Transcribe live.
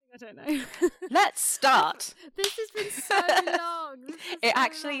don't know. Let's start. This has been so long. It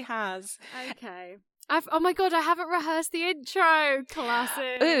actually has. Okay. Oh my God, I haven't rehearsed the intro.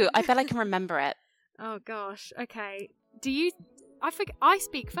 Classic. Ooh, I bet I can remember it. Oh gosh. Okay. Do you... I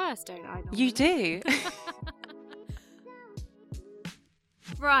speak first, don't I? Normally? You do.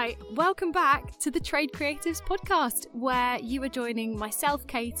 Right, welcome back to the Trade Creatives podcast, where you are joining myself,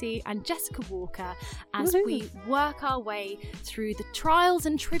 Katie, and Jessica Walker as we work our way through the trials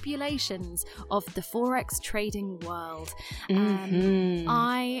and tribulations of the Forex trading world.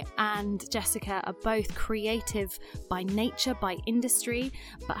 I and Jessica are both creative by nature, by industry,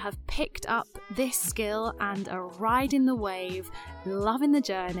 but have picked up this skill and are riding the wave, loving the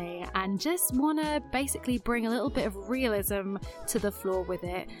journey, and just want to basically bring a little bit of realism to the floor with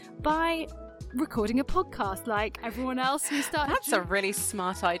it by recording a podcast like everyone else who started. That's a really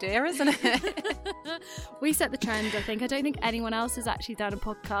smart idea, isn't it? We set the trend, I think. I don't think anyone else has actually done a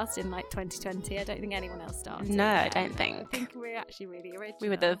podcast in like 2020. I don't think anyone else started. No, I don't think. I think we're actually really original. We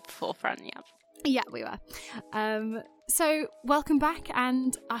were the forefront, yeah. Yeah, we were. So welcome back,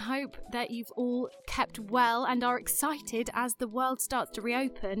 and I hope that you've all kept well and are excited as the world starts to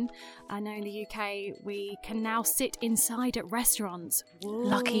reopen. I know in the UK we can now sit inside at restaurants. Whoa.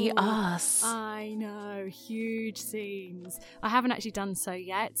 Lucky us. I know, huge scenes. I haven't actually done so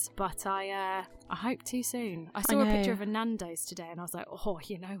yet, but I hope to soon. I saw a picture of a Nando's today and I was like, oh,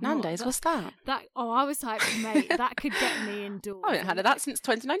 you know what? Nando's, what's that? I was like, mate, that could get me indoors. I haven't had that since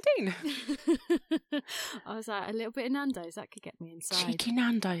 2019. I was like, a little bit of Nando's, that could get me inside. Cheeky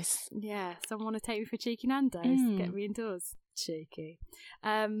Nando's. Yeah, someone want to take me for cheeky Nando's, get me indoors. Cheeky.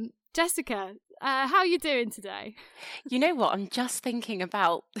 Jessica, how are you doing today? You know what? I'm just thinking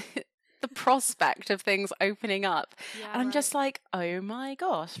about the prospect of things opening up. Yeah, and I'm just like, oh my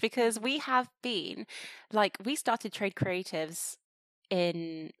gosh, because we have been, like, we started Trade Creatives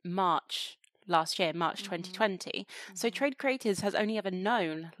in March last year, March 2020. So Trade Creatives has only ever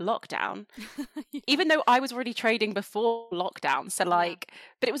known lockdown, even though I was already trading before lockdown. So like,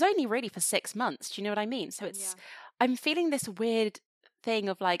 but it was only really for 6 months. Do you know what I mean? So it's, I'm feeling this weird thing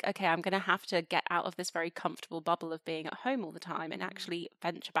of like, okay, I'm going to have to get out of this very comfortable bubble of being at home all the time and actually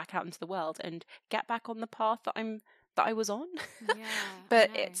venture back out into the world and get back on the path that I was on.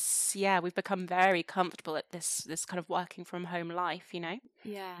 But it's, we've become very comfortable at this kind of working from home life, you know?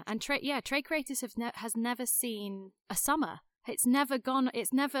 Yeah. And Trade Creators has never seen a summer. It's never gone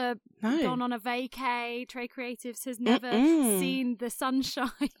on a vacay. Trade Creatives has never seen the sunshine.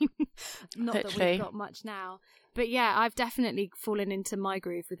 Not Literally. That we've got much now. But yeah, I've definitely fallen into my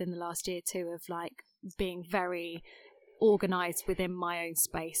groove within the last year too, of like being very organised within my own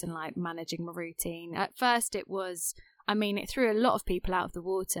space and like managing my routine. At first it threw a lot of people out of the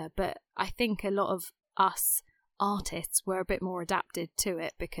water, but I think a lot of us artists were a bit more adapted to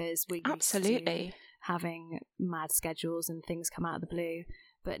it because we used to having mad schedules and things come out of the blue.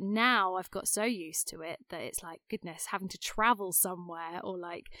 But now I've got so used to it that it's like, goodness, having to travel somewhere or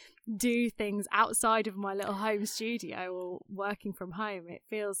like do things outside of my little home studio or working from home. It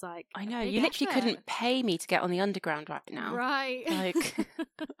feels like I know, you literally couldn't pay me to get on the underground right now. Right. Like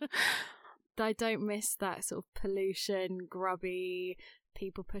I don't miss that sort of pollution, grubby,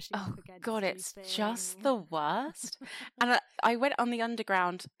 people pushing up against God, it's everything. just the worst. And I went on the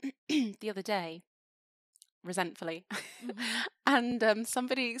underground the other day, resentfully, and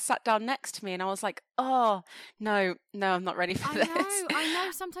somebody sat down next to me and I was like, oh no, I'm not ready for this. I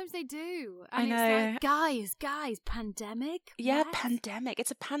know sometimes they do, and I know. It's like, guys, pandemic. What? Pandemic, it's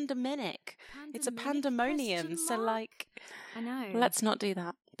a pandemic. It's a pandemonium, so like, I know, let's not do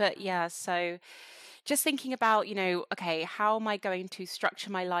that. But yeah, so just thinking about, you know, okay, how am I going to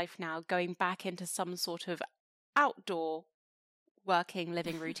structure my life now, going back into some sort of outdoor working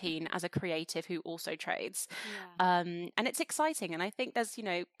living routine as a creative who also trades. And it's exciting, and I think there's, you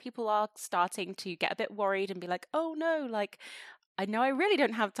know, people are starting to get a bit worried and be like, oh no, like I know I really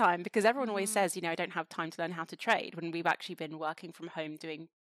don't have time, because everyone always says, you know, I don't have time to learn how to trade, when we've actually been working from home doing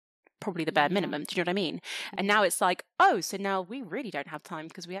probably the bare minimum. Do you know what I mean? And now it's like, oh, so now we really don't have time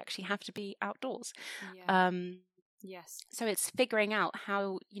because we actually have to be outdoors. Yes. So it's figuring out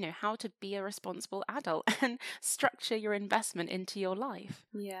how to be a responsible adult and structure your investment into your life.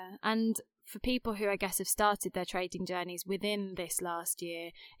 Yeah. And for people who I guess have started their trading journeys within this last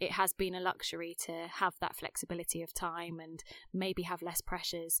year, it has been a luxury to have that flexibility of time and maybe have less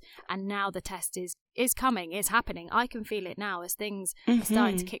pressures. And now the test is coming, it's happening. I can feel it now as things are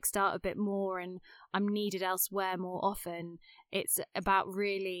starting to kickstart a bit more and I'm needed elsewhere more often. It's about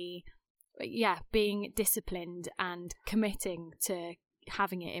really being disciplined and committing to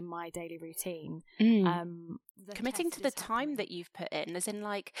having it in my daily routine. Committing to the time that you've put in, as in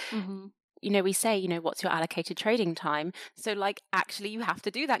like, mm-hmm. We say, what's your allocated trading time? So like, actually you have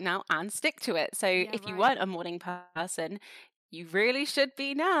to do that now and stick to it. So if you weren't a morning person, you really should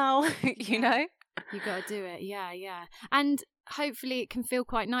be now, you know? You got to do it. Yeah. And hopefully it can feel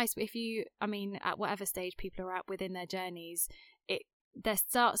quite nice. But at whatever stage people are at within their journeys, there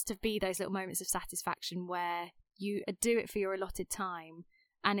starts to be those little moments of satisfaction where you do it for your allotted time,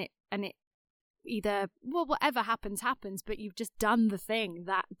 and it either, well, whatever happens, but you've just done the thing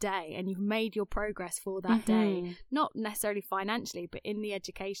that day and you've made your progress for that day, not necessarily financially, but in the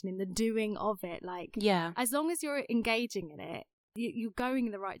education, in the doing of it. Like, as long as you're engaging in it, you're going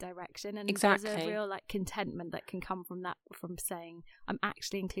in the right direction, and there's a real like contentment that can come from that, from saying, I'm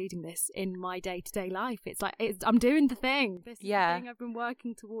actually including this in my day-to-day life. It's like, I'm doing the thing. This is the thing I've been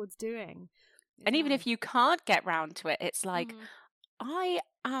working towards doing. And even if you can't get round to it, it's like, I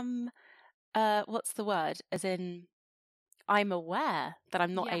am what's the word? As in, I'm aware that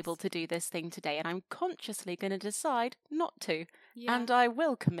I'm not able to do this thing today, and I'm consciously going to decide not to. And I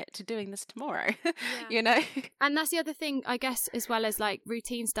will commit to doing this tomorrow, And that's the other thing, I guess, as well as like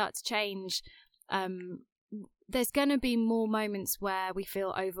routines start to change. There's going to be more moments where we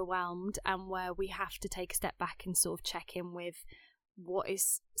feel overwhelmed and where we have to take a step back and sort of check in with what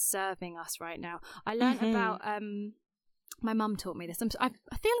is serving us right now. I learned about... my mum taught me this. I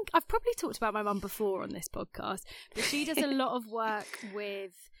feel like I've probably talked about my mum before on this podcast, but she does a lot of work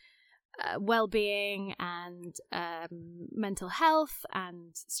with well-being and mental health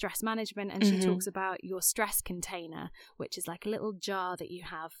and stress management, and she talks about your stress container, which is like a little jar that you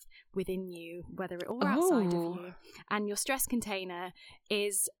have within you, whether it or outside of you, and your stress container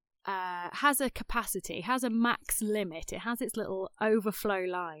is has a capacity, has a max limit, it has its little overflow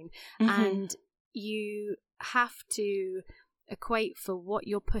line, and you have to equate for what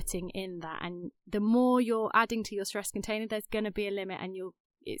you're putting in that, and the more you're adding to your stress container, there's going to be a limit, and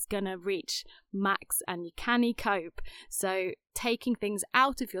it's going to reach max, and you can't cope. So taking things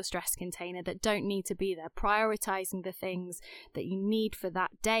out of your stress container that don't need to be there, prioritizing the things that you need for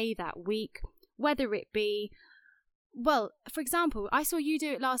that day, that week, whether it be, well, for example, I saw you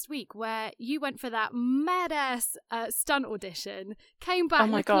do it last week where you went for that mad-ass stunt audition, came back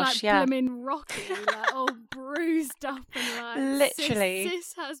blooming Rocky, like all bruised up and like, literally,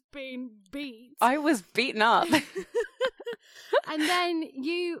 sis has been beat. I was beaten up. And then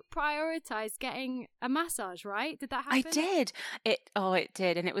you prioritised getting a massage, right? Did that happen? I did. It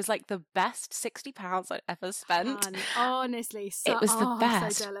did. And it was like the best £60 I'd ever spent. Honestly, it was the best.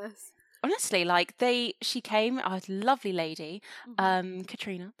 I'm so jealous. Honestly, like she came, a lovely lady,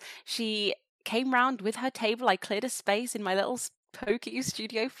 Katrina. She came round with her table. I cleared a space in my little pokey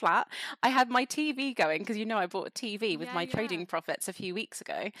studio flat. I had my TV going because I bought a TV with my trading profits a few weeks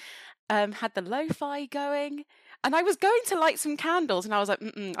ago. Had the lo-fi going, and I was going to light some candles, and I was like,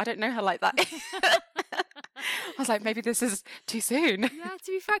 I don't know how to light that. I was like, maybe this is too soon. Yeah,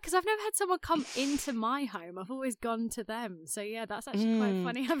 to be fair, because I've never had someone come into my home. I've always gone to them. So yeah, that's actually quite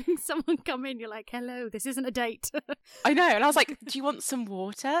funny having someone come in. You're like, hello, this isn't a date. I know. And I was like, do you want some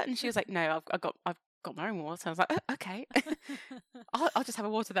water? And she was like, no, I've got my own water. I was like, oh, okay. I'll just have a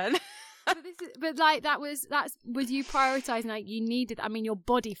water then. But like that's you prioritizing, like you needed, your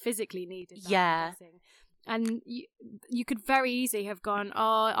body physically needed that. Yeah. And you could very easily have gone,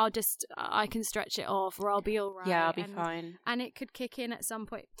 I can stretch it off, or I'll be all right. Yeah, I'll be fine. And it could kick in at some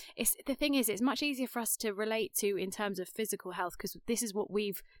point. The thing is, it's much easier for us to relate to in terms of physical health, because this is what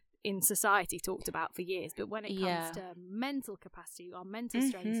we've in society talked about for years. But when it comes to mental capacity, our mental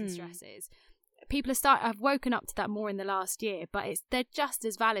strains and stresses, people have woken up to that more in the last year, but they're just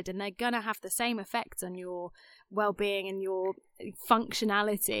as valid, and they're going to have the same effects on your well-being and your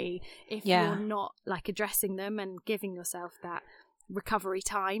functionality if you're not like addressing them and giving yourself that recovery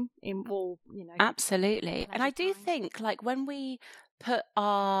time in all, Absolutely. And I do think, like, when we put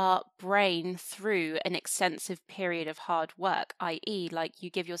our brain through an extensive period of hard work, i.e. like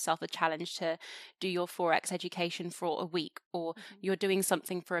you give yourself a challenge to do your Forex education for a week, or you're doing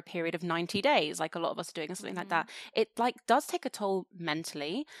something for a period of 90 days, like a lot of us are doing, or something like that, it like does take a toll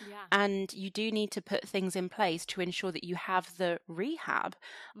mentally, and you do need to put things in place to ensure that you have the rehab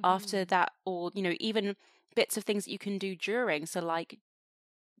after that, or even bits of things that you can do during, so like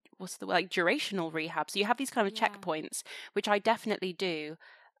durational rehab. So you have these kind of checkpoints, which I definitely do,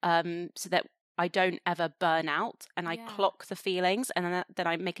 so that I don't ever burn out, and I clock the feelings, and then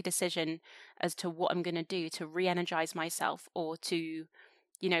I make a decision as to what I'm going to do to re-energize myself, or to,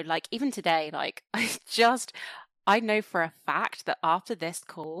 like even today, like I know for a fact that after this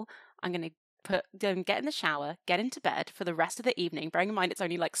call, I'm going to get in the shower, get into bed for the rest of the evening, bearing in mind it's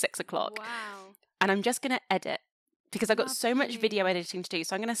only like 6 o'clock. Wow. And I'm just going to edit because I've got so much Lovely. video editing to do.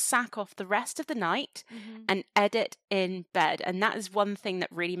 So I'm going to sack off the rest of the night Mm-hmm. and edit in bed. And that is one thing that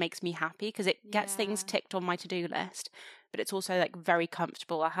really makes me happy because it gets things Yeah. ticked on my to-do list, but it's also like very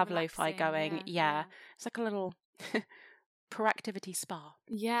comfortable. I have lo-fi Relaxing, going. yeah. It's like a little proactivity spa.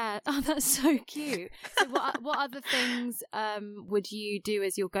 Yeah. Oh, that's so cute. So what other things would you do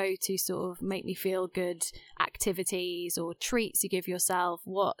as your go-to sort of make me feel good activities or treats you give yourself?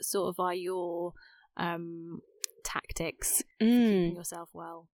 What sort of are your tactics for keeping yourself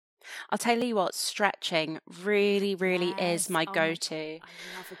well? I'll tell you what, stretching really is my go-to. I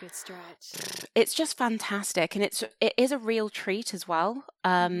love a good stretch. It's just fantastic, and it is a real treat as well.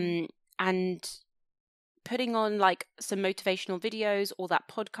 And putting on like some motivational videos or that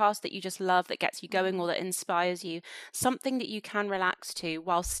podcast that you just love that gets you going or that inspires you, something that you can relax to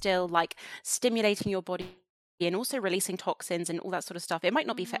while still like stimulating your body and also releasing toxins and all that sort of stuff. It might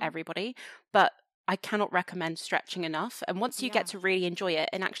not be for everybody, but I cannot recommend stretching enough. And once you get to really enjoy it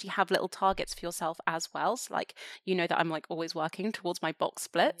and actually have little targets for yourself as well, so like, you know that I'm like always working towards my box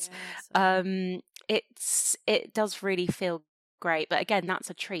splits. It does really feel great. But again, that's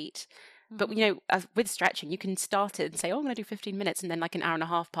a treat. But, you know, with stretching, you can start it and say, oh, I'm going to do 15 minutes. And then like an hour and a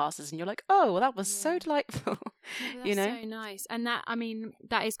half passes and you're like, oh, well, that was so delightful. That's you know? so nice. And that, I mean,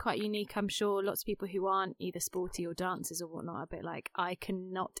 that is quite unique. I'm sure lots of people who aren't either sporty or dancers or whatnot are a bit like, I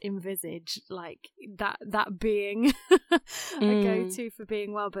cannot envisage like that being a go-to for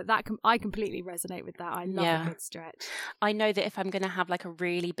being well. But I completely resonate with that. I love a good stretch. I know that if I'm going to have like a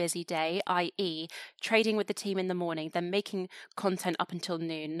really busy day, i.e. trading with the team in the morning, then making content up until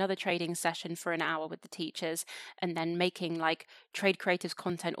noon, another trading session for an hour with the teachers, and then making like trade creatives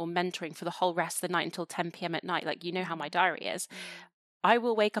content or mentoring for the whole rest of the night until 10 p.m. at night, like you know how my diary is. I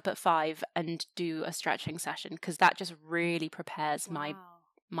will wake up at 5 and do a stretching session because that just really prepares my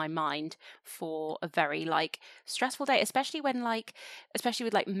mind for a very like stressful day, especially with like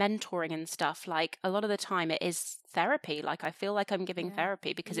mentoring and stuff. Like a lot of the time it is therapy. Like I feel like I'm giving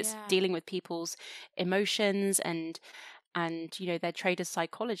therapy because it's dealing with people's emotions and you know their traders'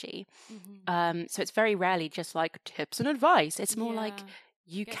 psychology. So it's very rarely just like tips and advice. It's more like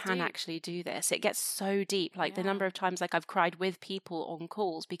you can actually do this. It gets so deep. Like the number of times like I've cried with people on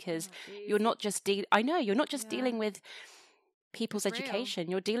calls because you're not just dealing with people's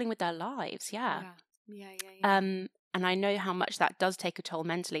education. You're dealing with their lives. And I know how much that does take a toll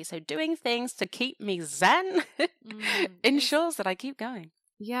mentally. So doing things to keep me zen ensures that I keep going.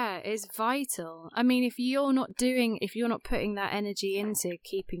 Yeah, it's vital. I mean, if you're not putting that energy into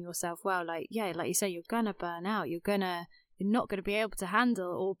keeping yourself well, like you say, you're gonna burn out. You're not gonna be able to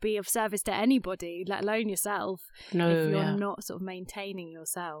handle or be of service to anybody, let alone yourself. If you're not sort of maintaining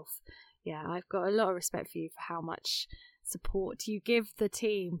yourself. Yeah, I've got a lot of respect for you for how much support you give the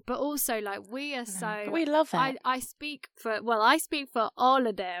team, but also like we love it. I speak for all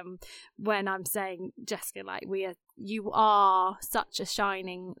of them when I'm saying, Jessica, like you are such a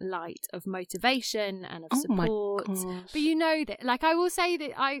shining light of motivation and of support. But you know that, like, I will say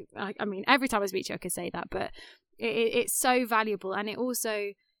that I mean, every time I speak to you I could say that, but it's so valuable. And it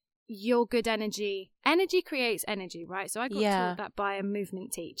also, your good energy creates energy, right? So I got taught that by a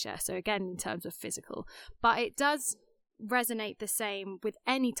movement teacher, so again in terms of physical, but it does resonate the same with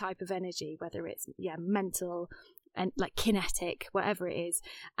any type of energy, whether it's mental and like kinetic, whatever it is.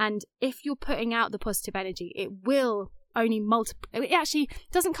 And if you're putting out the positive energy, it will only multiply. It actually,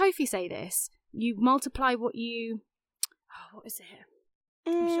 doesn't Kofi say this? You multiply what you what is it?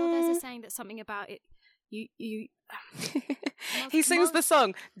 I'm sure there's a saying that's something about it. You he sings the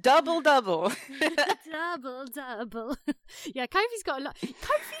song double double. double. Yeah, Kofi's got a lot.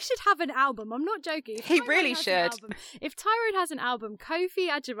 Kofi should have an album. I'm not joking. He really should. If Tyrone has an album, Kofi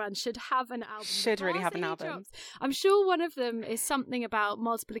Ajaran should have an album. Should really have an album. I'm sure one of them is something about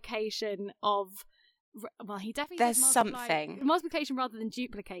multiplication of. Well, he definitely there's something multiplication rather than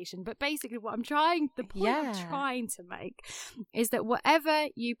duplication, but basically the point I'm trying to make is that whatever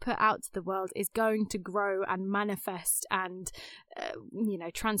you put out to the world is going to grow and manifest and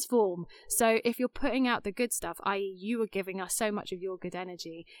transform. So if you're putting out the good stuff, i.e. you are giving us so much of your good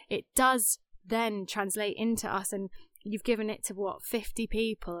energy, it does then translate into us, and you've given it to 50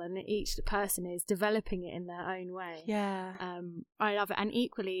 people, and each person is developing it in their own way. I love it. And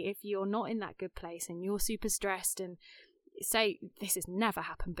equally, if you're not in that good place and you're super stressed and say this has never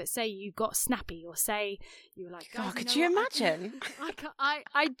happened, but say you got snappy, or say you were like, oh, could you imagine?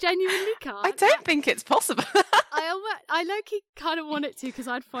 I genuinely can't. I don't think it's possible. I low-key kind of want it to, because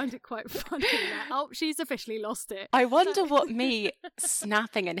I'd find it quite funny. Like, oh, she's officially lost it. I wonder what me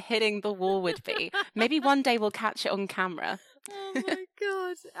snapping and hitting the wall would be. Maybe one day we'll catch it on camera. Oh my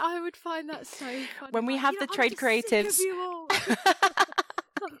god, I would find that so funny. When we have the Trade Creatives.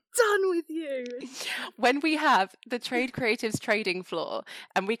 I'm done with you. When we have the Trade Creatives trading floor,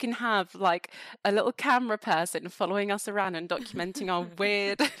 and we can have like a little camera person following us around and documenting our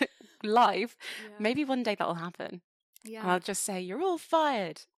weird life, maybe one day that'll happen. Yeah. And I'll just say, you're all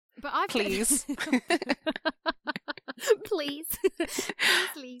fired. But please. Please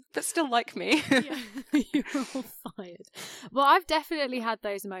leave. But still like me. Yeah, you're all fired. Well, I've definitely had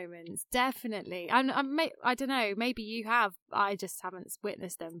those moments. Definitely. And I don't know, maybe you have. I just haven't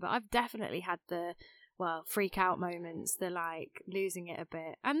witnessed them. But I've definitely had the, freak out moments, the like losing it a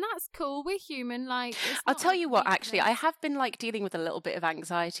bit. And that's cool. We're human. Like, I'll tell you what, actually, I have been like dealing with a little bit of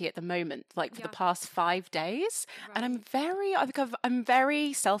anxiety at the moment, like for the past 5 days. Right. And I'm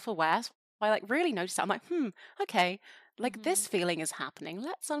very self-aware. I like really noticed that. I'm like, okay, like this feeling is happening.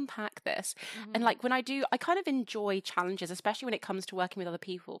 Let's unpack this. And like when I do, I kind of enjoy challenges, especially when it comes to working with other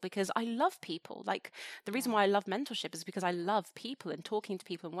people, because I love people. Like the reason why I love mentorship is because I love people and talking to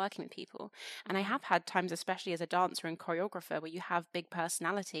people and working with people. And I have had times, especially as a dancer and choreographer, where you have big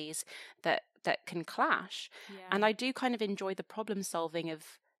personalities that can clash. Yeah. And I do kind of enjoy the problem solving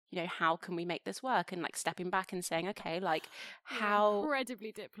of, how can we make this work? And like stepping back and saying, okay, like how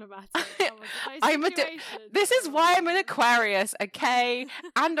incredibly diplomatic. This is why I'm an Aquarius, okay,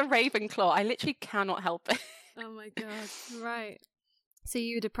 and a Ravenclaw. I literally cannot help it. Oh my god! Right. So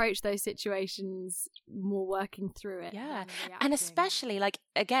you would approach those situations more working through it. Yeah, and especially like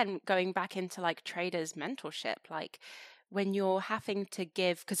again going back into like traders mentorship, like when you're having to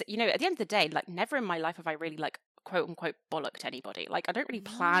give, because at the end of the day, like never in my life have I really like quote unquote bollocked anybody. Like I don't really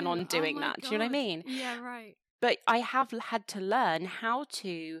plan on doing that. God. Do you know what I mean? Yeah, right. But I have had to learn how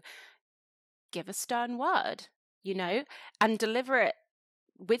to give a stern word, and deliver it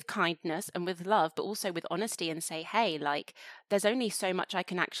with kindness and with love, but also with honesty, and say, hey, like there's only so much I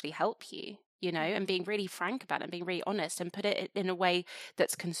can actually help you. And being really frank about it and being really honest, and put it in a way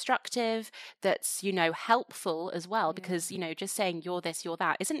that's constructive, that's, helpful as well. Because, just saying you're this, you're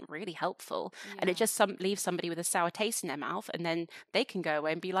that isn't really helpful. Yeah. And it just leaves somebody with a sour taste in their mouth, and then they can go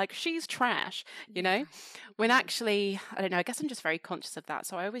away and be like, she's trash, when actually, I don't know, I guess I'm just very conscious of that.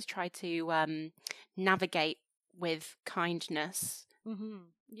 So I always try to navigate with kindness,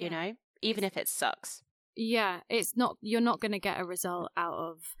 even if it sucks. Yeah, you're not going to get a result out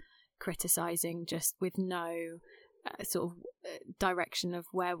of criticizing just with no sort of direction of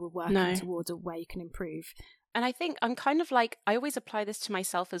where we're working towards or where you can improve. And I think I'm kind of like, I always apply this to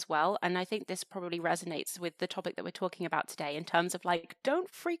myself as well. And I think this probably resonates with the topic that we're talking about today, in terms of like, don't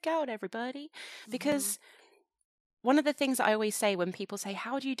freak out, everybody. Because one of the things I always say when people say,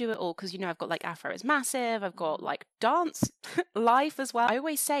 how do you do it all? Because, I've got like Afro is massive. I've got like dance life as well. I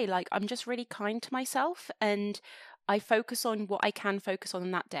always say like, I'm just really kind to myself, and I focus on what I can focus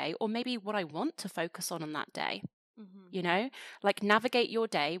on that day, or maybe what I want to focus on that day. Like navigate your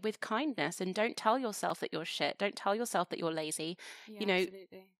day with kindness, and don't tell yourself that you're shit. Don't tell yourself that you're lazy.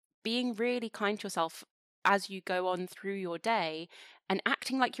 Absolutely. Being really kind to yourself as you go on through your day, and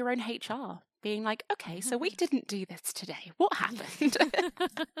acting like your own HR. Being like, okay, so we didn't do this today. What happened?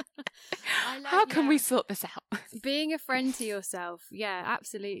 How can we sort this out? Being a friend to yourself. Yeah,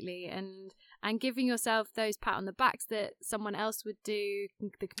 absolutely. And giving yourself those pat on the backs that someone else would do,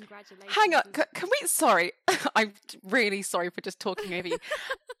 the congratulations. Hang on, can we, sorry, I'm really sorry for just talking over you.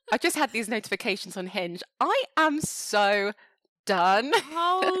 I just had these notifications on Hinge. I am so done.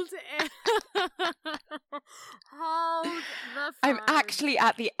 Hold it. Hold the phone. I'm actually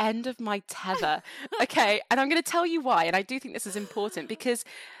at the end of my tether. Okay, and I'm going to tell you why, and I do think this is important, because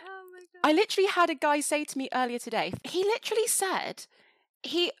I literally had a guy say to me earlier today, he literally said,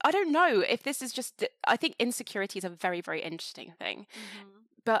 I don't know if this is just, I think insecurity is a very, very interesting thing.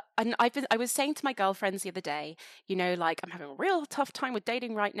 But I was saying to my girlfriends the other day, like I'm having a real tough time with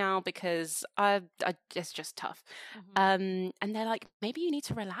dating right now because it's just tough. And they're like, maybe you need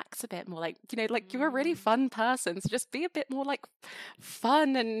to relax a bit more. Like, like you're a really fun person. So just be a bit more like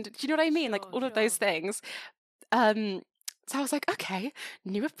fun. And do you know what I mean? Like all of those things. So I was like, okay,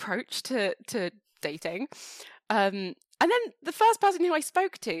 new approach to dating. And then the first person who I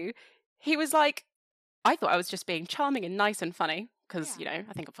spoke to, he was like, I thought I was just being charming and nice and funny. because, you know,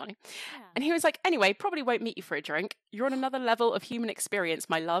 I think I'm funny. Yeah. And he was like, anyway, probably won't meet you for a drink. You're on another level of human experience,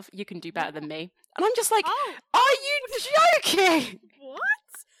 my love. You can do better than me. And I'm just like, are you joking? What?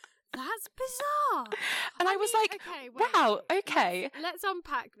 That's bizarre. And I was like, okay, wow, okay. Let's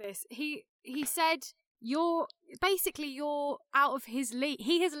unpack this. He said you're out of his league.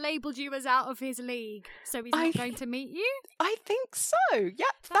 He has labelled you as out of his league, so he's not going to meet you? I think so.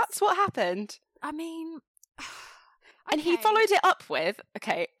 Yep, that's what happened. I mean... And he followed it up with,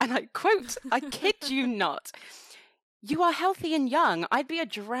 okay, and I quote, I kid you not, you are healthy and young. I'd be a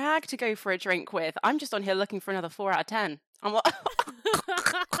drag to go for a drink with. I'm just on here looking for another 4 out of 10. I'm like...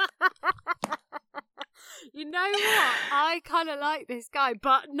 You know what? I kind of like this guy,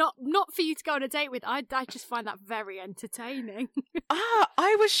 but not for you to go on a date with. I just find that very entertaining.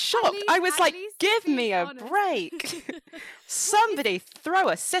 I was shocked. I was like, give me a break. Somebody throw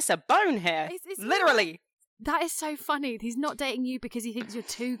a sis a bone here. Literally. That is so funny. He's not dating you because he thinks you're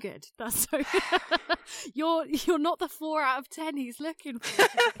too good. That's so. You're not the 4 out of 10 he's looking for.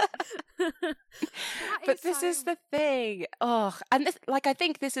 But this is the thing. Oh, and this, like, I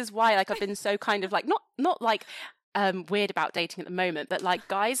think this is why, like, I've been so kind of like not like weird about dating at the moment, but like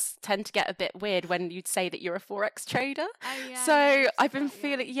guys tend to get a bit weird when you'd say that you're a Forex trader. So I've been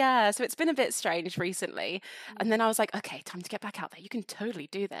feeling so it's been a bit strange recently. And then I was like, okay, time to get back out there. You can totally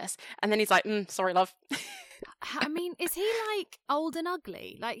do this. And then he's like, sorry, love. I mean, is he like old and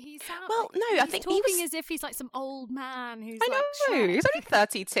ugly? Like I think he was as if he's like some old man who's. I know, he's only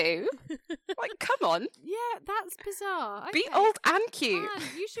 32. Like, come on. Yeah, that's bizarre. Okay. Be old and cute. Han,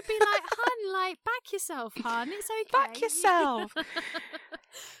 you should be like, hun, like back yourself, hun. It's okay. Back yourself.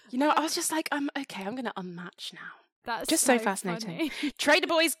 You know, I was just like, okay, I'm going to unmatch now. That's just so fascinating. Funny. Trader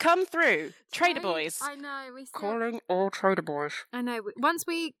boys, come through. Trader boys. I know. Calling all trader boys. I know. Once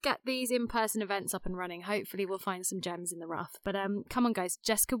we get these in-person events up and running, hopefully we'll find some gems in the rough. But come on, guys.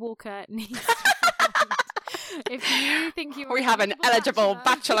 Jessica Walker needs if you think we have an eligible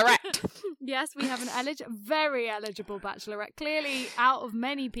bachelorette. Yes, we have an very eligible bachelorette. Clearly out of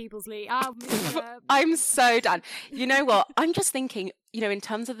many people's league. I'm so done. You know what? I'm just thinking, you know, in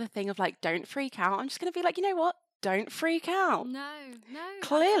terms of the thing of like, don't freak out. I'm just going to be like, you know what? Don't freak out. No.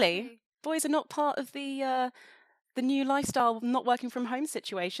 Clearly, boys are not part of the new lifestyle, not working from home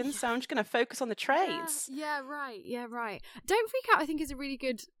situation. So I'm just going to focus on the trades. Yeah, right. Don't freak out, I think, is a really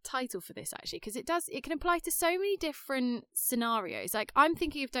good title for this, actually, because it can apply to so many different scenarios. Like, I'm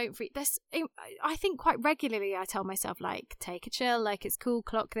thinking of don't freak. I think quite regularly I tell myself, like, take a chill, like, it's cool,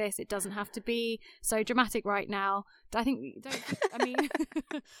 clock this. It doesn't have to be so dramatic right now. I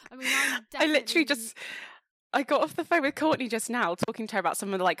literally just... I got off the phone with Courtney just now talking to her about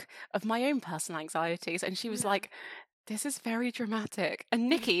some of my own personal anxieties, and she was like, this is very dramatic. And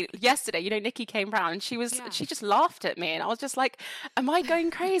Nikki, yesterday, you know, Nikki came round and she just laughed at me, and I was just like, am I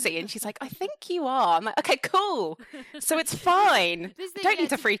going crazy? And she's like, I think you are. I'm like, okay, cool. So it's fine. Don't need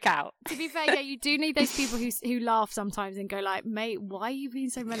to freak out. To be fair, you do need those people who laugh sometimes and go like, mate, why are you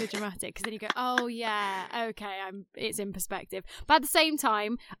being so melodramatic? Because then you go, oh yeah, okay, it's in perspective. But at the same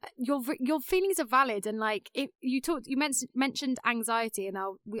time, your feelings are valid, and like you mentioned anxiety, and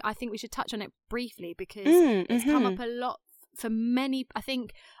I think we should touch on it briefly because it's come up a lot for many. I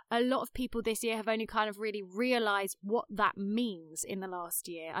think a lot of people this year have only kind of really realised what that means in the last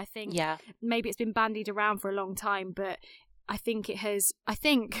year. I think maybe it's been bandied around for a long time, but I think it has. I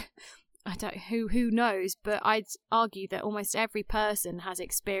don't who knows, but I'd argue that almost every person has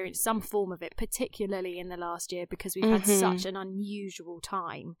experienced some form of it, particularly in the last year, because we've had such an unusual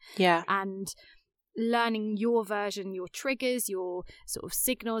time. Yeah. And learning your version, your triggers, your sort of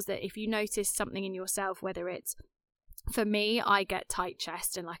signals, that if you notice something in yourself, whether it's, for me, I get tight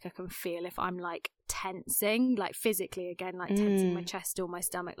chest and like I can feel if I'm like tensing, like physically again, like tensing my chest or my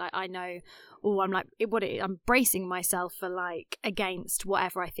stomach, like I know, I'm bracing myself for like against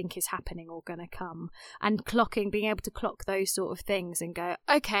whatever I think is happening or gonna come, and being able to clock those sort of things and go,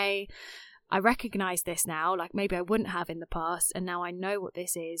 okay, I recognize this now, like maybe I wouldn't have in the past, and now I know what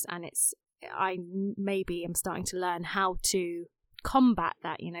this is, and I maybe am starting to learn how to combat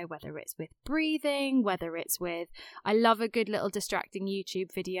that, you know, whether it's with breathing, whether it's with, I love a good little distracting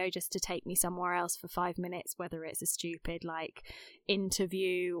YouTube video just to take me somewhere else for 5 minutes, whether it's a stupid like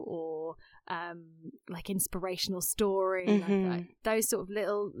interview or like inspirational story, like those sort of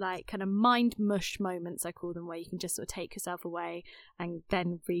little like kind of mind mush moments, I call them, where you can just sort of take yourself away and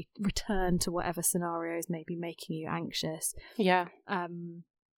then return to whatever scenario is maybe making you anxious.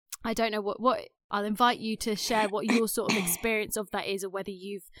 I don't know what I'll invite you to share what your sort of experience of that is, or whether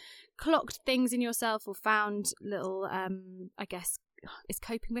you've clocked things in yourself or found little, I guess, is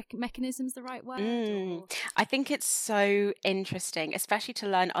coping mechanisms the right word? I think it's so interesting, especially to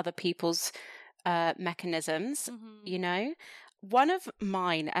learn other people's mechanisms, you know. One of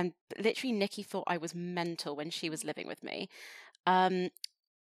mine, and literally Nikki thought I was mental when she was living with me.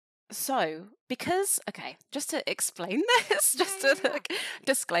 So, because, okay, just to explain this,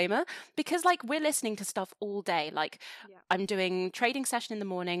 disclaimer, because like we're listening to stuff all day, like I'm doing trading session in the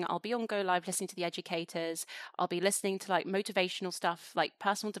morning, I'll be on Go Live listening to the educators, I'll be listening to like motivational stuff, like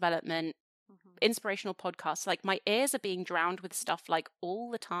personal development, inspirational podcasts, like my ears are being drowned with stuff like all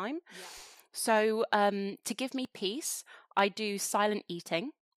the time. So to give me peace, I do silent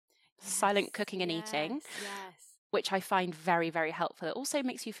eating, silent cooking and eating. Which I find very, very helpful. It also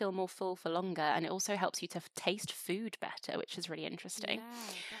makes you feel more full for longer, and it also helps you to taste food better, which is really interesting.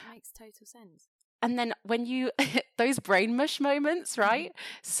 Yeah, that makes total sense. And then when you, those brain mush moments, right?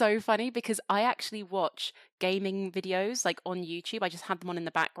 So funny, because I actually watch gaming videos like on YouTube. I just have them on in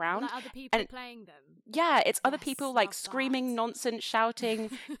the background. Like other people playing them? Yeah, it's other people like screaming nonsense,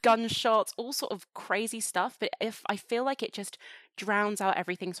 shouting, gunshots, all sort of crazy stuff. But if I feel like it just drowns out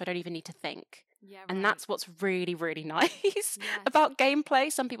everything, so I don't even need to think. Yeah, and that's what's really, really nice about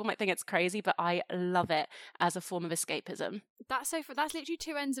gameplay. Some people might think it's crazy, but I love it as a form of escapism. That's literally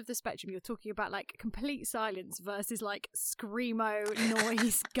two ends of the spectrum. You're talking about like complete silence versus like screamo,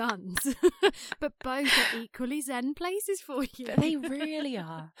 noise, guns. But both are equally zen places for you. They really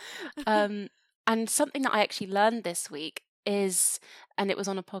are. And something that I actually learned this week is, and it was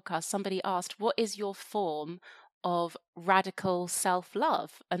on a podcast, somebody asked, what is your form of radical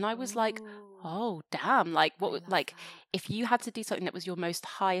self-love? And I was like, oh damn, like what, like if you had to do something that was your most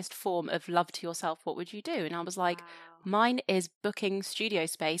highest form of love to yourself, what would you do? And I was like, mine is booking studio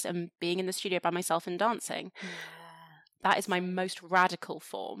space and being in the studio by myself and dancing. That is my most radical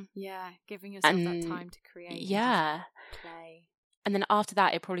form. Giving yourself that time to create. Play. And then after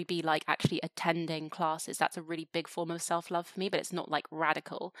that, it'd probably be like actually attending classes. That's a really big form of self-love for me, but it's not like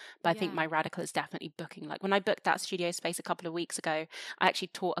radical. But I think my radical is definitely booking. Like when I booked that studio space a couple of weeks ago, I actually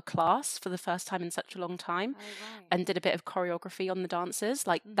taught a class for the first time in such a long time and did a bit of choreography on the dancers.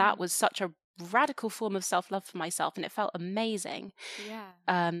 Like that was such a radical form of self-love for myself, and it felt amazing.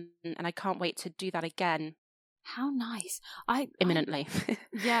 And I can't wait to do that again. How nice. Imminently.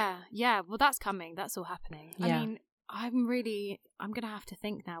 Well, that's coming. That's all happening. I mean, I'm going to have to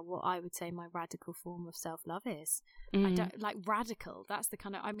think now what I would say my radical form of self-love is. I don't like radical. That's the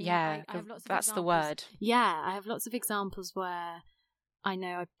kind of, I mean, I have lots of that's examples. the word. Yeah. I have lots of examples where I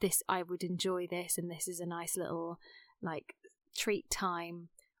know I would enjoy this, and this is a nice little like treat time.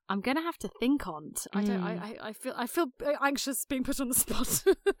 I'm going to have to think on. I feel anxious being put on the spot.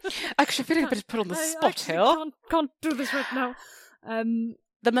 Actually, feeling a bit put on the spot here. Can't do this right now.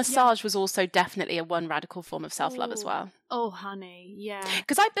 The massage was also definitely a one radical form of self-love as well. Oh, honey, yeah.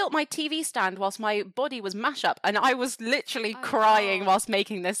 Because I built my TV stand whilst my body was mash up, and I was literally crying whilst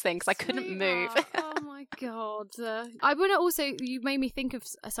making this thing because I couldn't move. Oh my God. I want to also, you made me think of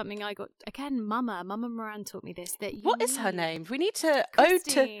something I got, again, Mama Moran taught me this. What is her name? We need to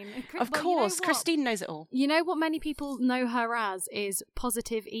Christine. Of course, Christine knows it all. You know what many people know her as is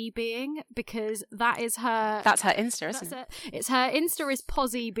positive e-being, because that's her Insta, isn't it? It's her Insta is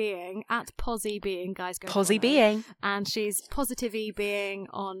Posi-being, at Posi-being, guys, go Posi-being. And she's Positive E-being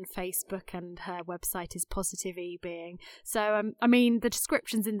on Facebook, and her website is Positive E-being. So, I mean, the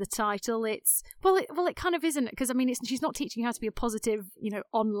description's in the title. It's, well, it kind of isn't, because, I mean, she's not teaching you how to be a positive,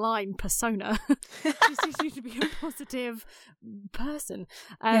 online persona. She's teaching you to be a positive person.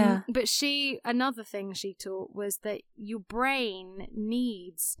 But another thing she taught was that your brain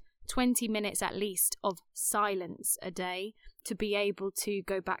needs 20 minutes at least of silence a day to be able to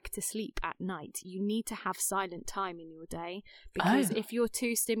go back to sleep at night. You need to have silent time in your day, because if you're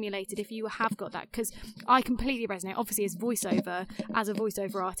too stimulated, if you have got that, because I completely resonate, obviously as a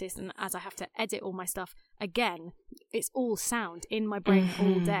voiceover artist, and as I have to edit all my stuff, again, it's all sound in my brain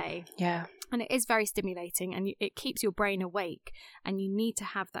all day. Yeah. And it is very stimulating, and it keeps your brain awake, and you need to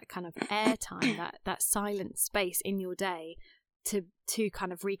have that kind of airtime, that silent space in your day to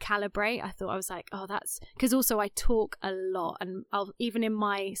kind of recalibrate. I was like, that's because also I talk a lot, and I'll, even in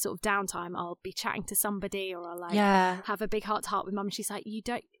my sort of downtime, I'll be chatting to somebody, or I'll have a big heart to heart with Mum, and she's like, you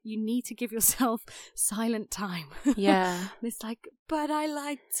need to give yourself silent time. And it's like, but I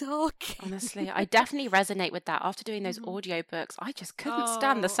like talking. Honestly, I definitely resonate with that. After doing those audiobooks, I just couldn't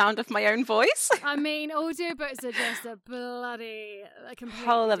stand the sound of my own voice. I mean, audiobooks are just a bloody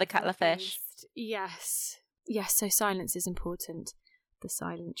whole other kettle of fish. Yes, so silence is important. The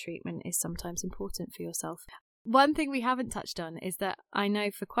silent treatment is sometimes important for yourself. One thing we haven't touched on is that I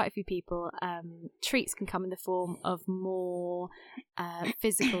know for quite a few people, treats can come in the form of more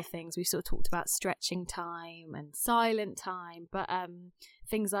physical things. We sort of talked about stretching time and silent time, but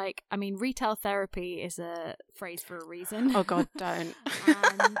things like, I mean, retail therapy is a phrase for a reason. Oh God, don't.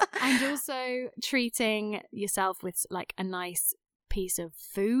 And also treating yourself with like a nice piece of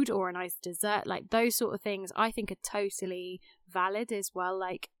food or a nice dessert, like those sort of things I think are totally valid as well,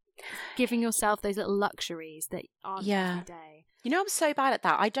 like giving yourself those little luxuries that aren't every day. You know, I'm so bad at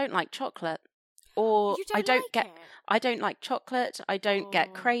that. I don't like chocolate. Or I don't like chocolate. I don't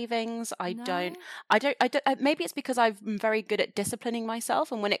get cravings. I don't maybe it's because I'm very good at disciplining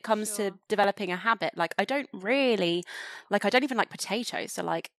myself, and when it comes to developing a habit, like I don't even like potatoes. So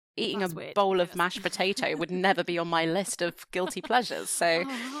like eating a bowl of mashed potato would never be on my list of guilty pleasures. So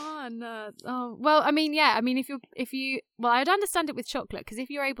well, I mean, yeah, I mean, if you well, I'd understand it with chocolate, because if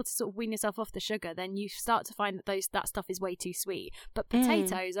you're able to sort of wean yourself off the sugar, then you start to find that that stuff is way too sweet. But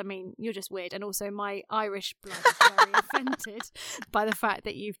potatoes, I mean, you're just weird, and also my Irish blood is very offended by the fact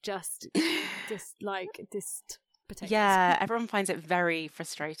that you've just dissed potatoes. Yeah, everyone finds it very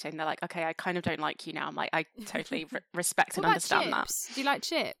frustrating. They're like, okay, I kind of don't like you now. I'm like, I totally respect and understand chips? that. Do you like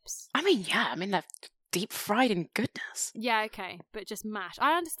chips? I mean, yeah, I mean, they're deep fried in goodness. Yeah, okay, but just mash.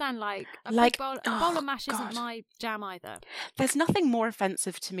 I understand, like a bowl of mash isn't my jam either. There's nothing more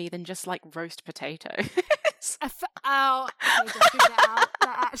offensive to me than just like roast potatoes. Okay, just get out.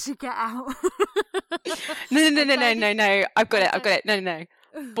 Actually, get out. No. I've got it. No.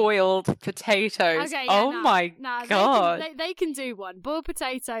 Boiled potatoes. Okay, yeah, my God. They can do one. Boiled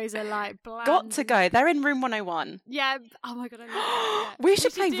potatoes are like bland. Got to go. They're in room 101. Yeah. Oh my God. I know. We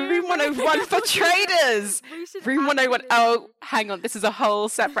should play room 101 for traders. Room 101. Oh, hang on. This is a whole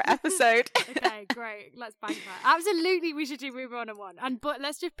separate episode. Okay, great. Let's bank that. Absolutely, we should do room 101. But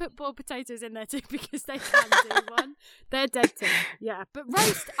let's just put boiled potatoes in there too, because they can do one. They're dead too. Yeah. But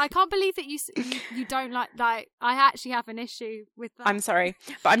roast, I can't believe that you don't like. I actually have an issue with that. I'm sorry.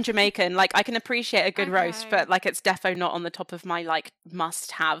 But I'm Jamaican. Like, I can appreciate a good roast, but like, it's defo not on the top of my like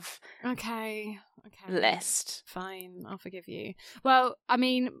must-have list. Fine, I'll forgive you. Well, I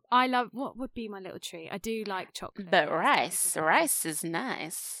mean, I love. What would be my little treat? I do like chocolate. But rice is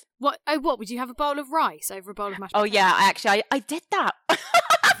nice. What? Oh, what would you have, a bowl of rice over a bowl of mashed potatoes? Oh yeah, I did that.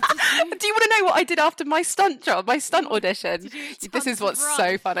 Do you want to know what I did after my stunt audition? This is what's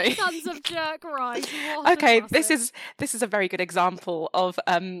so funny. Tons of jerk rice. Okay, this is a very good example of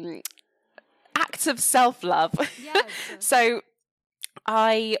acts of self-love. Yes. So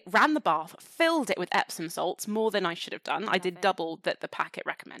I ran the bath, filled it with Epsom salts, more than I should have done. I did double that the packet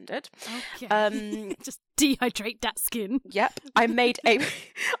recommended. Okay. Just dehydrate that skin. Yep. I made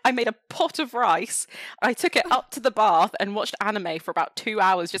a pot of rice. I took it up to the bath and watched anime for about 2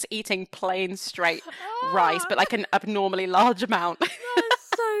 hours, just eating plain straight rice, but like an abnormally large amount.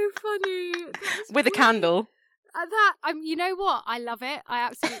 That's so funny. With a candle. You know what? I love it. I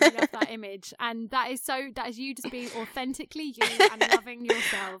absolutely love that image, and that is you just being authentically you and loving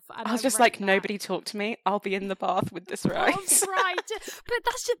yourself. And I was just like, nobody talk to me. I'll be in the bath with this rice. That's right, but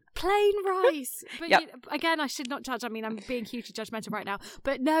that's just plain rice. But again, I should not judge. I mean, I'm being hugely judgmental right now,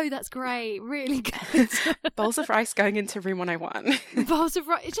 but no, that's great, really good. Bowls of rice going into room 101. Bowls of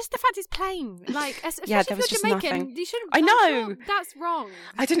rice. It's just the fact it's plain. Like, especially there if was you're just Jamaican, nothing. you shouldn't. I know. That's wrong.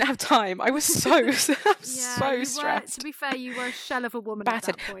 I didn't have time. I was so stressed. To be fair, you were a shell of a woman battered.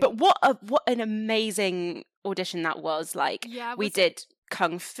 At that point. But what an amazing audition that was. Like, we did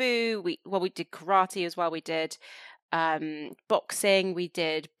kung fu. We did karate as well. We did boxing. We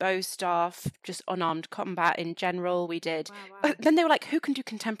did bow staff, just unarmed combat in general. We did. Wow. Then they were like, "Who can do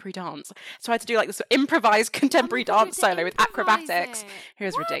contemporary dance?" So I had to do like this improvised contemporary dance solo with acrobatics. It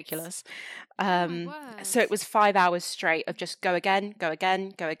was ridiculous. So it was 5 hours straight of just go again,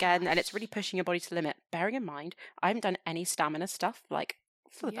 and it's really pushing your body to the limit. Bearing in mind, I haven't done any stamina stuff like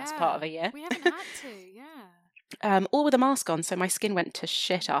for the best part of a year. We haven't had to, yeah. All with a mask on, so my skin went to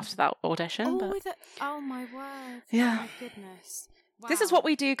shit after that audition. Oh my word! Yeah. Oh my goodness. Wow. This is what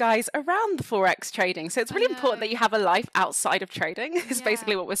we do, guys, around the Forex trading. So it's really important that you have a life outside of trading. Is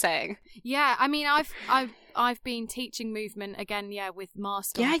basically what we're saying. Yeah, I mean, I've been teaching movement again, with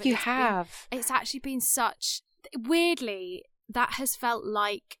mask on. Yeah, you have. It's actually been weirdly, that has felt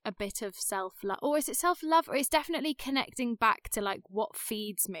like a bit of self-love. Or is it self-love? Or it's definitely connecting back to like what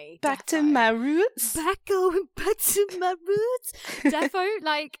feeds me. Back to my roots. Back to my roots. Defo,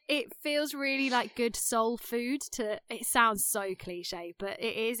 like it feels really like good soul food it sounds so cliche, but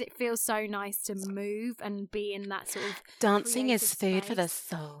it is. It feels so nice to move and be in that sort of dancing is food space. for the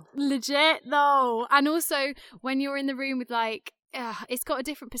soul. Legit though. And also when you're in the room with like it's got a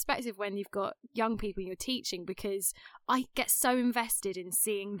different perspective when you've got young people you're teaching, because I get so invested in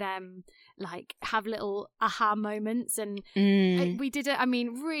seeing them like have little aha moments. And we did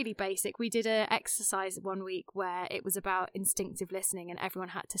really basic. We did an exercise one week where it was about instinctive listening, and everyone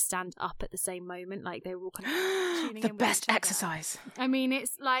had to stand up at the same moment, like they were all kind of tuning the in. best exercise. I mean,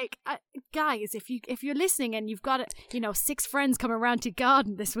 it's like, guys, if you're listening and you've got 6 friends coming around to your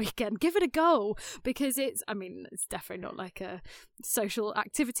garden this weekend, give it a go, because it's definitely not like a social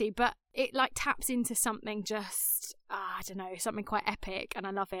activity, but it like taps into something just I don't know, something quite epic, and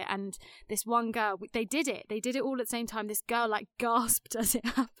I love it. And this one girl, they did it all at the same time. This girl like gasped as it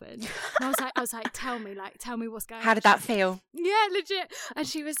happened, and I was like, tell me what's going on. How did that feel? Yeah, legit. And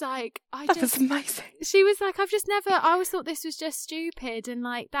she was like, that was amazing. She was like, I always thought this was just stupid, and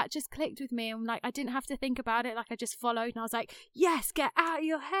like that just clicked with me, and like I didn't have to think about it, like I just followed, and I was like, yes, get out of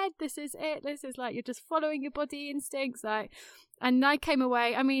your head, this is it, this is like, you're just following your body instincts, like. And I came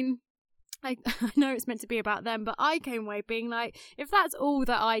away, I mean, I know it's meant to be about them, but I came away being like, if that's all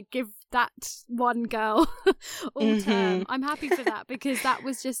that I give that one girl all term, I'm happy for that, because that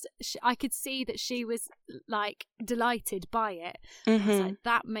was just, I could see that she was like delighted by it. I was like,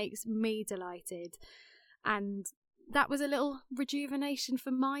 that makes me delighted. And that was a little rejuvenation for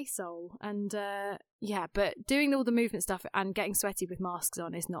my soul. And but doing all the movement stuff and getting sweaty with masks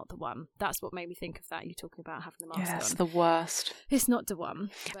on is not the one. That's what made me think of that. You talking about having the mask on. It's the worst. It's not the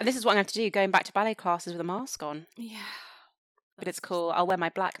one. And this is what I'm going to have to do, going back to ballet classes with a mask on. Yeah. But it's cool. I'll wear my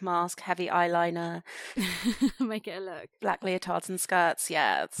black mask, heavy eyeliner. Make it a look. Black leotards and skirts.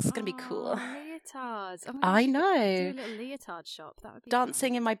 Yeah, it's going to be cool. Leotards. I know. Do a little leotard shop. That would be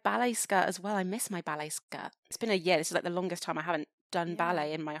dancing in my ballet skirt as well. I miss my ballet skirt. It's been a year. This is like the longest time I haven't done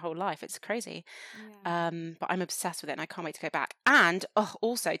ballet in my whole life. It's crazy. But I'm obsessed with it, and I can't wait to go back. And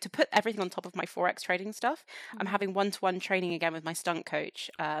also to put everything on top of my Forex trading stuff, I'm having one-to-one training again with my stunt coach.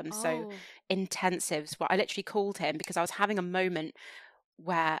 So intensives. Well, I literally called him because I was having a moment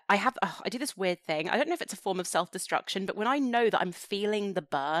where I do this weird thing. I don't know if it's a form of self-destruction, but when I know that I'm feeling the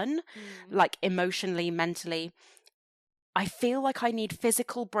burn, like emotionally, mentally, I feel like I need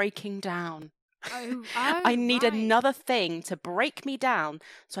physical breaking down. I need another thing to break me down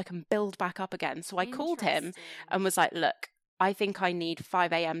so I can build back up again. So I called him and was like, look, I think I need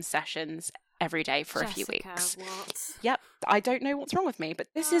 5 a.m. sessions every day for a few weeks. What? Yep. I don't know what's wrong with me, but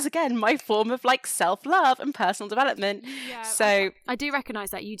this is again my form of like self-love and personal development. Yeah, so I do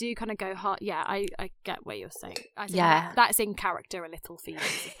recognise that you do kind of go hard. Yeah, I get what you're saying. I think that's in character a little for you.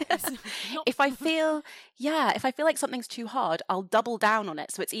 If I feel like something's too hard, I'll double down on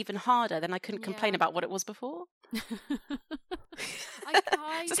it so it's even harder. Then I couldn't complain about what it was before.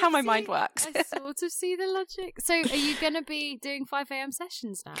 That's how my mind works. I sort of see the logic. So are you going to be doing 5 a.m.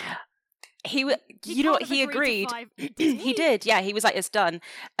 sessions now? He agreed. He did. Yeah, he was like, it's done.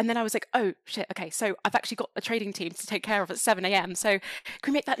 And then I was like, oh shit, okay, so I've actually got a trading team to take care of at 7 a.m. So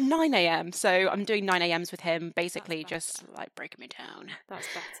can we make that 9 a.m? So I'm doing 9 a.m s with him, basically just like breaking me down. That's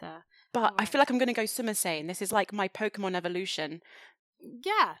better. But I feel like I'm going to go Summer Sane. This is like my Pokemon evolution.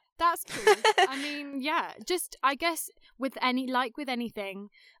 Yeah, that's cool. I mean, just I guess with anything,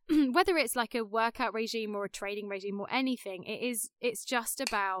 whether it's like a workout regime or a trading regime or anything, it's just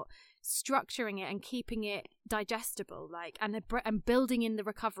about structuring it and keeping it digestible, like, and building in the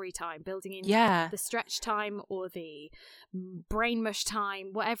recovery time, building in the stretch time or the brain mush time,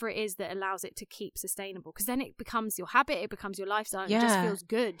 whatever it is that allows it to keep sustainable, because then it becomes your habit, it becomes your lifestyle, and it just feels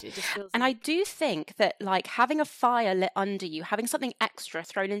good. It just feels and I do think that like having a fire lit under you, having something extra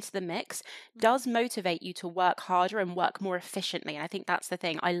thrown into the mix does motivate you to work harder and work more efficiently. And I think that's the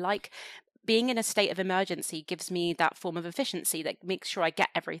thing. I like being in a state of emergency gives me that form of efficiency that makes sure I get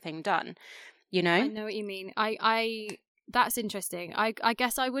everything done, you know? I know what you mean. I that's interesting. I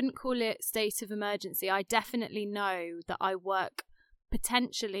guess I wouldn't call it state of emergency. I definitely know that I work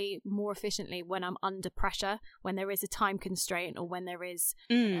potentially more efficiently when I'm under pressure, when there is a time constraint, or when there is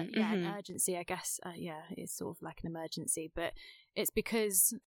an urgency, I guess. It's sort of like an emergency, but it's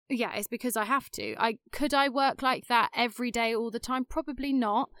because I have to. Could I work like that every day all the time? Probably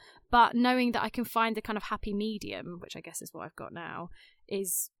not. But knowing that I can find the kind of happy medium, which I guess is what I've got now,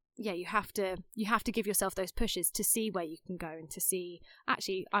 is you have to give yourself those pushes to see where you can go, and to see,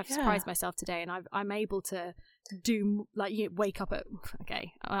 actually, I've surprised myself today, and I'm able to do, like, wake up at,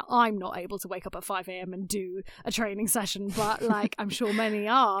 I'm not able to wake up at 5 a.m. and do a training session, but like I'm sure many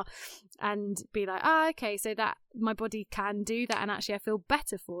are, and be like, okay, so that my body can do that, and actually I feel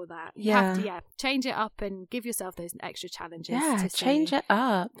better for that. You have to change it up and give yourself those extra challenges. Change it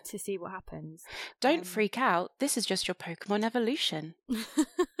up to see what happens. Don't freak out. This is just your Pokemon evolution.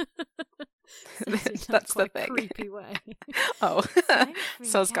 That's the thing. Creepy way. Oh,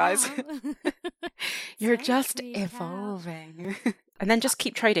 so guys, you're Don't just freak out. evolving. And then just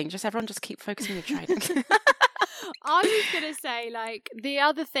keep trading. Everyone just keep focusing on trading. I was going to say, like, the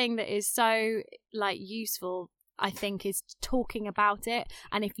other thing that is so, like, useful, I think, is talking about it.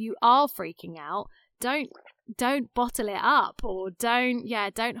 And if you are freaking out, don't bottle it up, or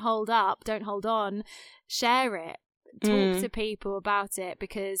don't hold on, share it. Talk to people about it,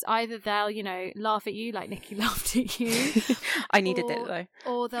 because either they'll, laugh at you like Nikki laughed at you. I needed it though.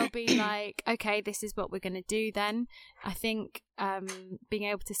 Or they'll be like, okay, this is what we're going to do then. I think being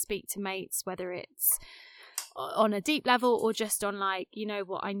able to speak to mates, whether it's on a deep level or just on like,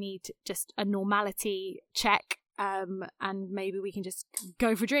 what, I need just a normality check, and maybe we can just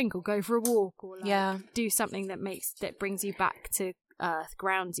go for a drink or go for a walk, or do something that brings you back to earth,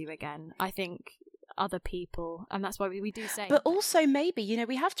 grounds you again. I think other people, and that's why we do say, but also maybe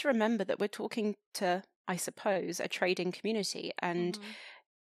we have to remember that we're talking to, I suppose, a trading community, and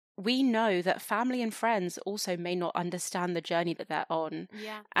we know that family and friends also may not understand the journey that they're on,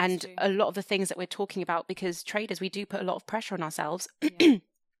 and true. A lot of the things that we're talking about, because traders, we do put a lot of pressure on ourselves.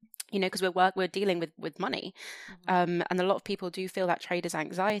 Because we're dealing with money, and a lot of people do feel that traders'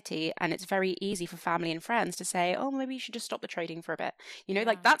 anxiety, and it's very easy for family and friends to say, oh, maybe you should just stop the trading for a bit.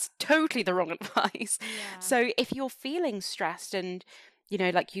 Like, that's totally the wrong advice. So if you're feeling stressed and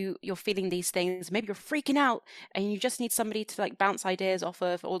like you're feeling these things, maybe you're freaking out and you just need somebody to like bounce ideas off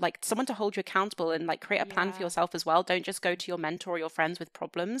of, or like someone to hold you accountable and like create a plan for yourself as well. Don't just go to your mentor or your friends with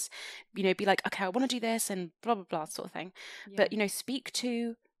problems. Be like, okay, I want to do this and blah blah blah sort of thing. But speak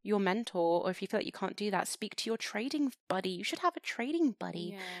to your mentor, or if you feel like you can't do that, speak to your trading buddy. You should have a trading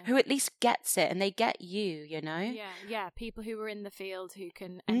buddy who at least gets it, and they get you, people who are in the field who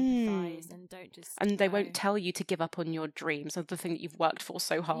can empathize and don't just, and they won't tell you to give up on your dreams or the thing that you've worked for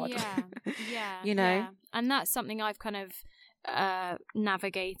so hard. And that's something I've kind of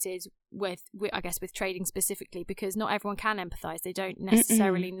navigated with I guess with trading specifically, because not everyone can empathize. They don't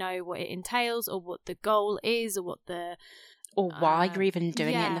necessarily know what it entails, or what the goal is, or what the why you're even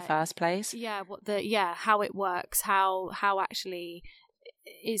doing it in the first place. How it works, how actually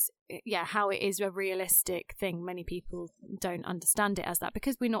is how it is a realistic thing. Many people don't understand it as that,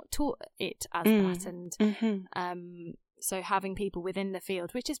 because we're not taught it as that, and so having people within the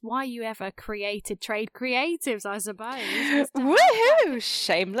field, which is why you ever created Trade Creatives, I suppose. Woohoo!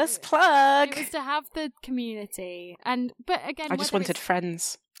 Shameless plug. It was to have the community, but again, I just wanted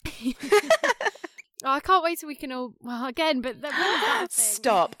friends. I can't wait till we can all, but that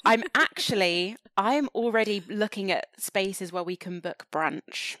Stop. I'm already looking at spaces where we can book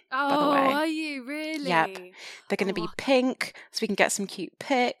brunch, by the way. Are you really? Yep. They're going to be pink, so we can get some cute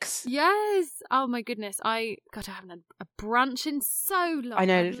pics. Yes. Oh my goodness. I haven't had a brunch in so long. I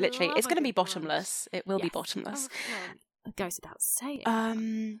know, literally. It's going to be bottomless. It will be bottomless. It goes without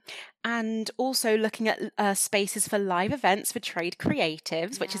saying. And also looking at spaces for live events for trade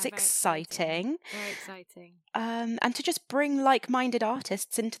creatives, which is exciting. Very exciting. And to just bring like-minded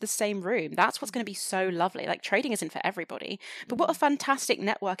artists into the same room. That's what's going to be so lovely. Like, trading isn't for everybody, but what a fantastic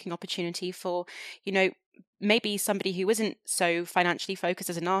networking opportunity for, maybe somebody who isn't so financially focused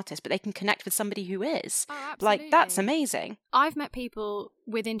as an artist, but they can connect with somebody who is. Oh, absolutely. Like, that's amazing. I've met people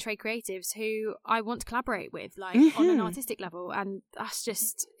within Trade Creatives who I want to collaborate with, like on an artistic level, and that's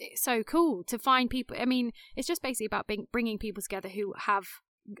just so cool to find people. I mean, it's just basically about bringing people together who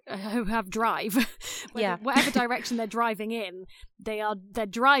have drive. Whatever direction they're driving in, they're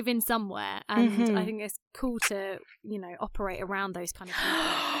driving somewhere, and I think it's cool to operate around those kind of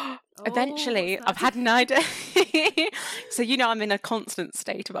people. Eventually, I've had an idea. So I'm in a constant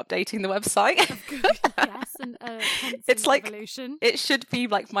state of updating the website. Yes, and it's like evolution. It should be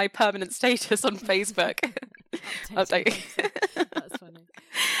like my permanent status on Facebook. Updating. That's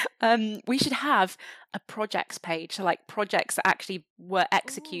funny. We should have a projects page, so like projects that actually were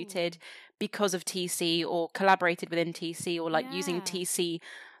executed because of TC, or collaborated within TC, or like using TC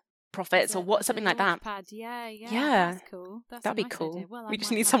profits, or something like that. Yeah. That's cool. That'd be cool. Well, we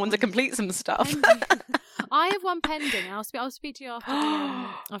just need someone to complete some stuff. I have one pending. I'll speak to you after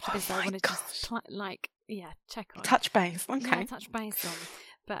this. I want to just check on touch base. Okay, yeah, touch base on.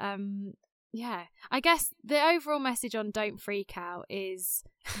 But I guess the overall message on don't freak out is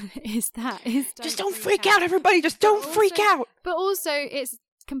just don't freak out, everybody. Just don't freak out. But also, it's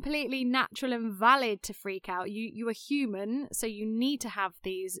completely natural and valid to freak out. You are human, so you need to have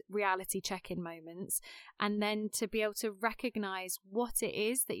these reality check-in moments, and then to be able to recognize what it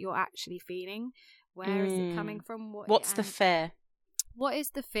is that you're actually feeling. Where is it coming from? What's the fear? What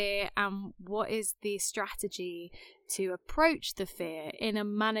is the fear and what is the strategy to approach the fear in a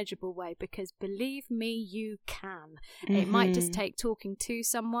manageable way? Because believe me, you can. It might just take talking to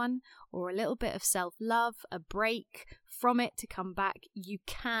someone or a little bit of self-love, a break from it to come back. You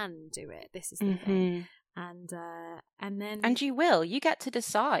can do it. This is the thing. And you will. You get to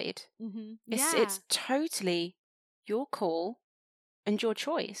decide. It's totally your call and your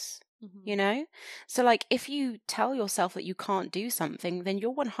choice. You know, so like if you tell yourself that you can't do something, then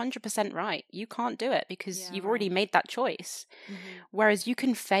you're 100% right. You can't do it because you've already made that choice. Whereas you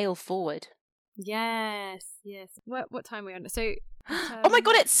can fail forward. Yes. What time are we on? So oh my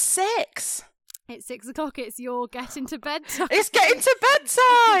god, it's 6. It's 6 o'clock. It's your getting to bed time. It's getting to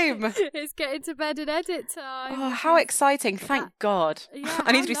bedtime. It's getting to bed and edit time. Oh, how exciting! Thank God. Yeah,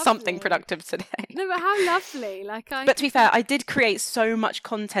 I need to do something productive today. No, but how lovely! But to be fair, I did create so much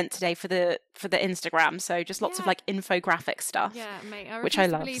content today for the Instagram. So just lots of like infographic stuff. Yeah, mate. Which I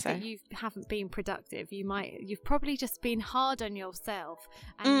love. Believe that you haven't been productive. You've probably just been hard on yourself,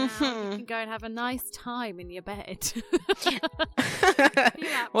 and now you can go and have a nice time in your bed.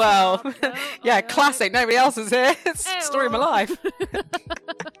 Well, yeah, classic. Nobody else is here. It's the story of my life.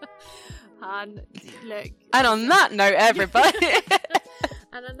 And look. And on that note, everybody.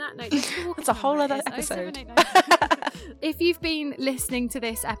 And on that note, it's a whole other episode. If you've been listening to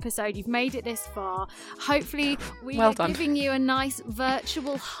this episode, you've made it this far. Hopefully, we are giving you a nice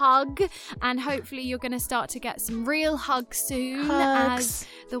virtual hug, and hopefully, you're going to start to get some real hugs soon as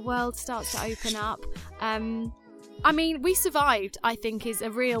the world starts to open up. I mean, we survived, I think, is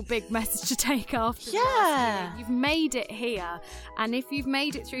a real big message to take after the last year. You've made it here. And if you've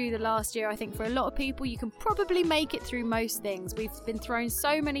made it through the last year, I think for a lot of people, you can probably make it through most things. We've been thrown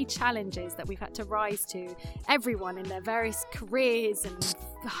so many challenges that we've had to rise to. Everyone in their various careers and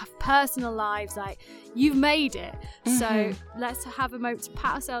personal lives, like, you've made it. So let's have a moment to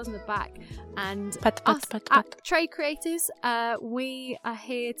pat ourselves on the back. And us at Trade Creatives, we are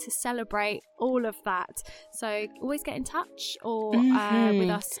here to celebrate all of that. So always get in touch or with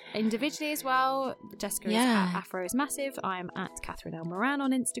us individually as well. Jessica is at Afro is Massive. I'm at Catherine L. Moran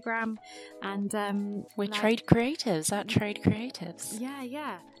on Instagram. And we're Trade Creatives at Trade Creatives.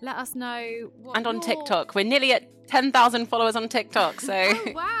 Yeah. Let us know what and on TikTok. We're nearly at 10,000 followers on TikTok. So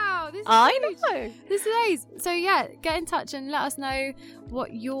oh, wow. This is I huge. know. This is so yeah, get in touch and let us know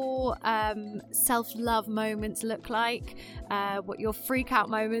what your self-love moments look like, what your freak out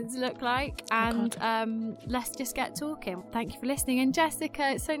moments look like, and let's just get talking. Thank you for listening. And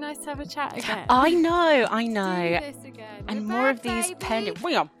Jessica, it's so nice to have a chat again. I know. Do this again. And We're more back, of these baby. pending.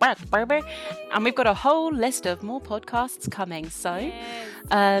 We are back, baby. And we've got a whole list of more podcasts coming. So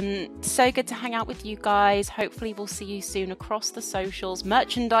so good to hang out with you guys. Hopefully we'll see you soon across the socials.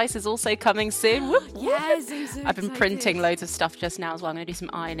 Merchandise is also coming soon. Yes, I'm so I've been excited. printing loads of stuff just now as well. I'm going to do some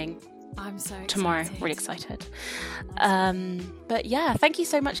ironing I'm so excited. tomorrow. Really excited. But yeah, thank you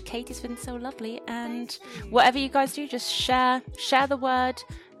so much, Katie. It's been so lovely. And whatever you guys do, just share the word.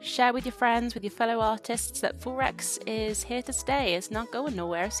 Share with your friends, with your fellow artists that Forex is here to stay. It's not going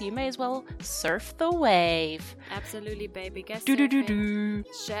nowhere, so you may as well surf the wave. Absolutely, baby. Get Do.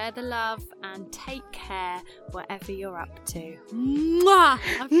 Share the love and take care whatever you're up to. Mwah!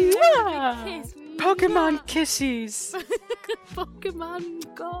 Kiss. Pokemon kisses.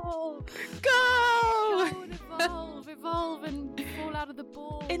 Pokemon, go! Go! Evolve and fall out of the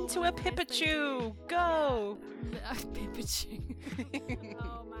ball. Into a Pikachu. Go! Pikachu.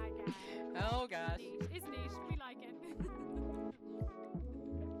 Oh my god. Oh gosh. It's niche.